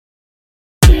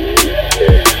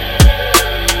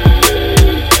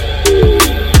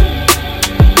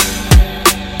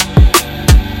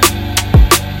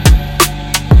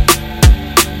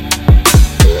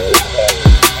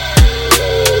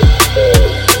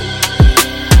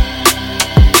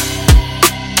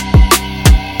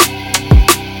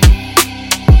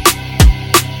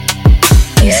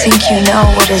you know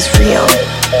what is real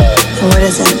and what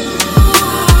isn't?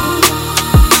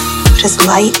 What is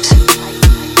light?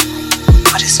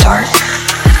 What is dark?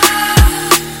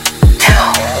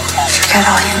 Now, forget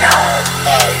all you know.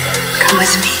 Come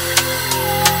with me.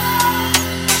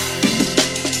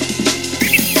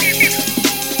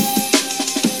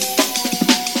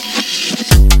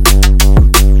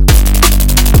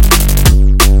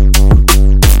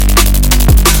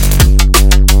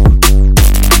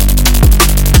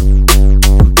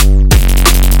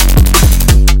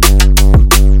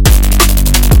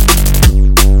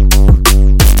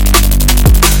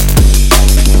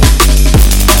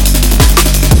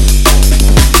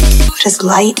 What is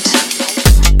light?